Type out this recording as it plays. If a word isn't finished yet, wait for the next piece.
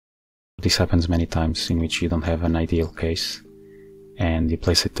This happens many times in which you don't have an ideal case and you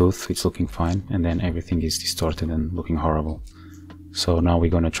place a tooth, it's looking fine, and then everything is distorted and looking horrible. So now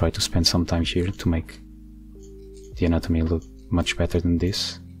we're gonna try to spend some time here to make the anatomy look much better than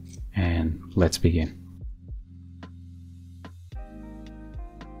this, and let's begin.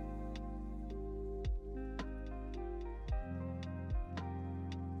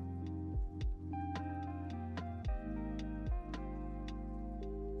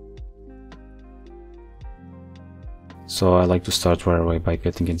 So I like to start right away by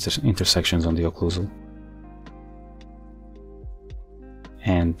getting intersections on the occlusal.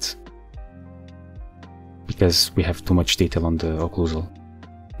 And because we have too much detail on the occlusal,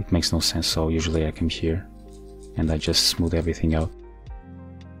 it makes no sense, so usually I come here and I just smooth everything out,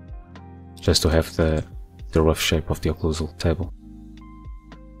 just to have the rough shape of the occlusal table.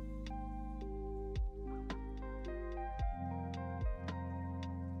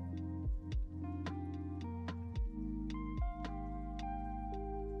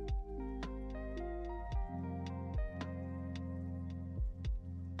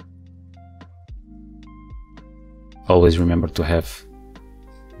 Always remember to have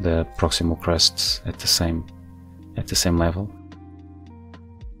the proximal crests at the same level,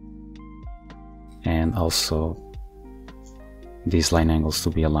 and also these line angles to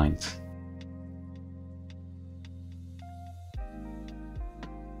be aligned.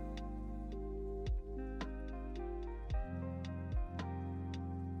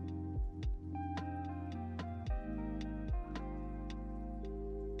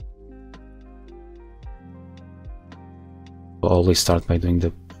 Always start by doing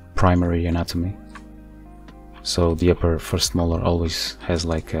the primary anatomy. So the upper first molar always has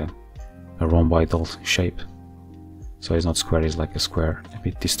like a rhomboidal shape, so it's not square, it's like a square, a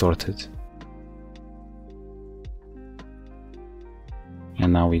bit distorted.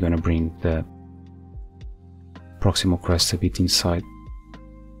 And now we're gonna bring the proximal crest a bit inside,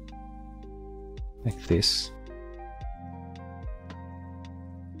 like this.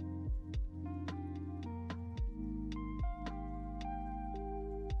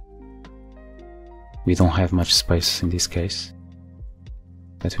 We don't have much space in this case,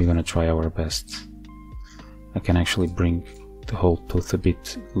 but we're gonna try our best. I can actually bring the whole tooth a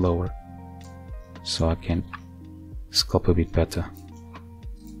bit lower, so I can sculpt a bit better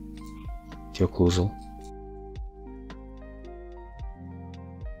the occlusal.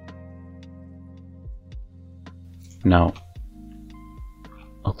 Now,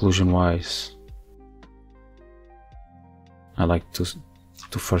 occlusion wise, I like to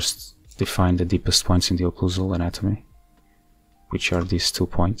first define the deepest points in the occlusal anatomy, which are these 2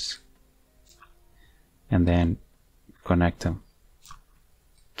 points, and then connect them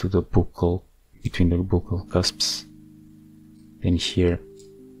to the buccal, between the buccal cusps. Then here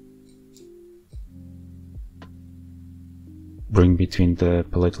bring between the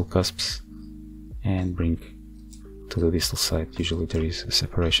palatal cusps and bring to the distal side. Usually there is a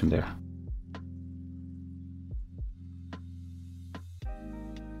separation there.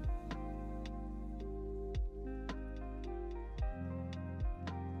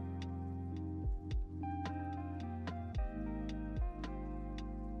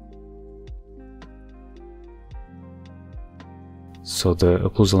 So the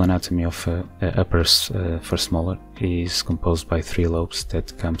occlusal anatomy of upper first molar is composed by 3 lobes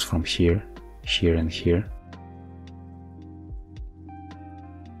that comes from here, here and here.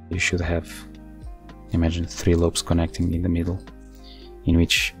 You should have, imagine 3 lobes connecting in the middle, in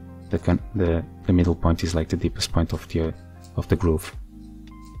which the middle point is like the deepest point of the groove.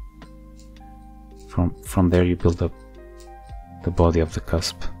 From there you build up the body of the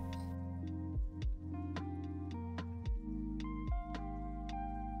cusp.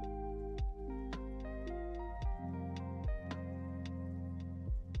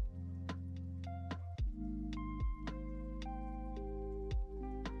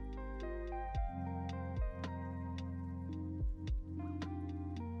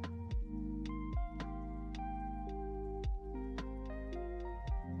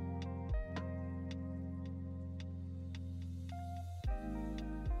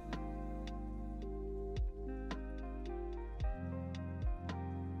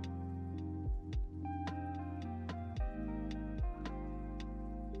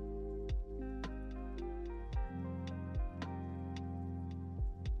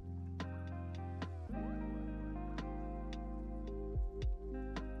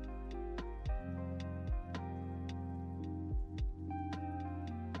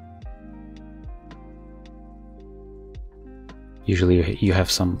 Usually you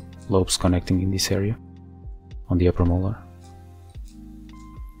have some lobes connecting in this area on the upper molar.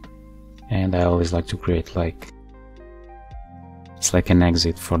 and I always like to create like, it's like an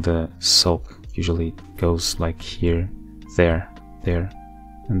exit for the soak. Usually it goes like here, there, there,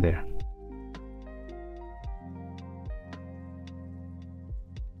 and there.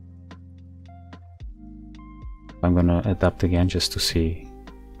 I'm gonna adapt again just to see,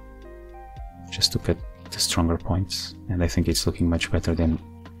 just to get the stronger points, and I think it's looking much better than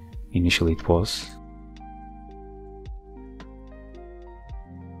initially it was.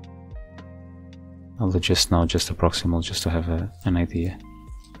 I'll adjust now just a proximal just to have an idea.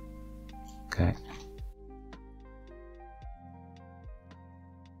 Okay.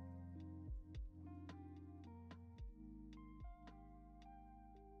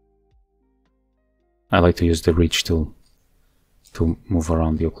 I like to use the reach tool to move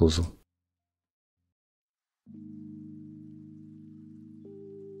around the occlusal.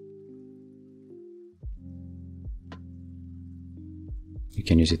 You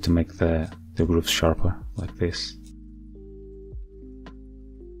can use it to make the grooves sharper, like this.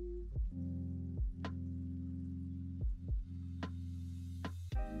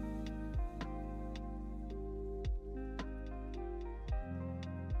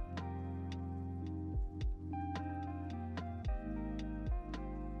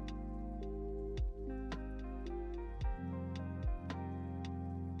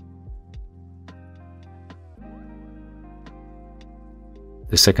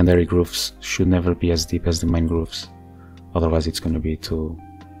 The secondary grooves should never be as deep as the main grooves, otherwise it's going to be too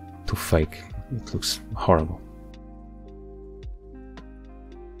fake. It looks horrible.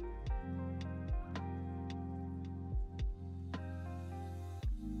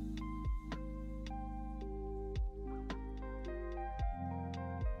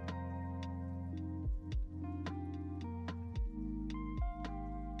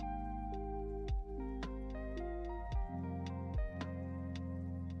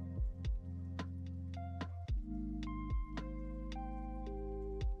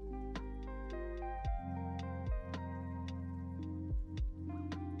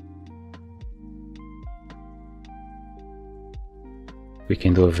 We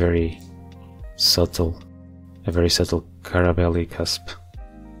can do a very subtle Carabelli cusp.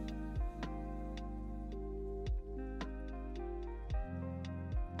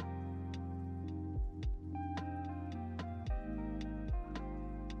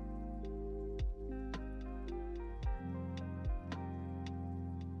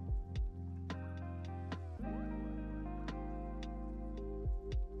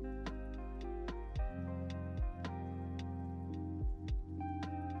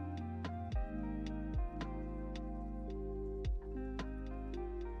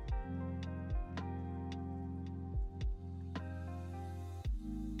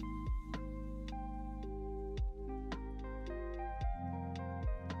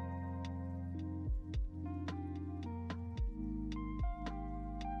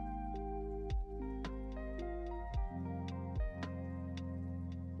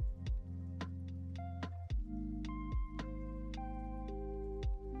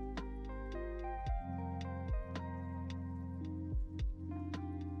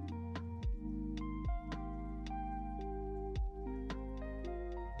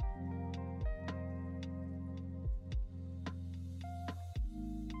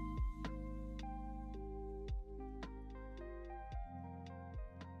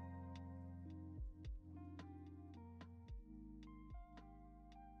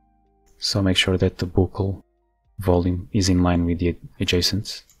 So make sure that the buccal volume is in line with the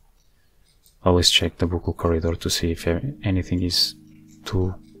adjacents. Always check the buccal corridor to see if anything is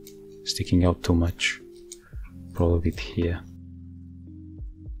sticking out too much. Probably a bit here.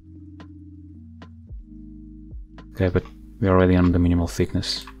 Okay, but we're already on the minimal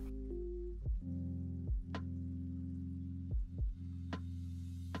thickness.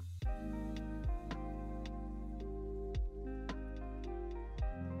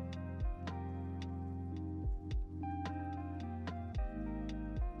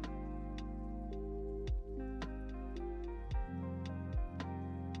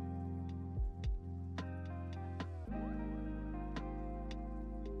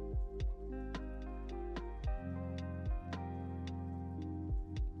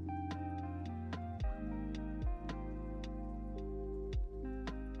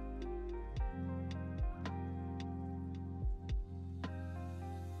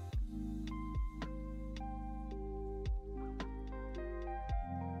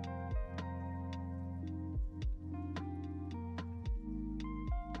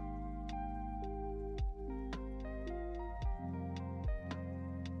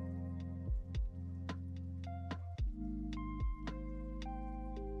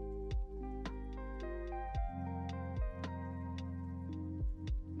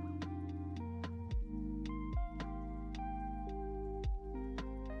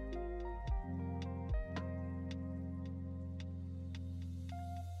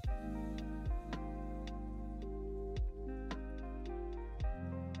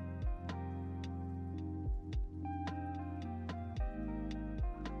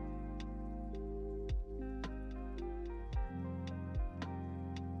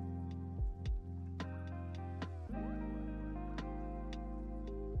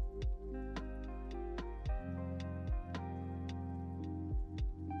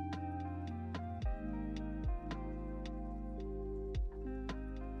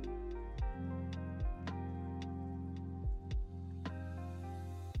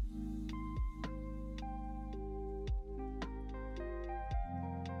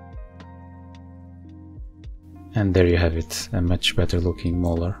 And there you have it, a much better looking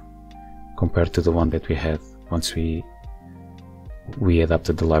molar compared to the one that we had once we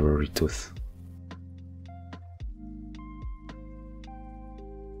adapted the library tooth.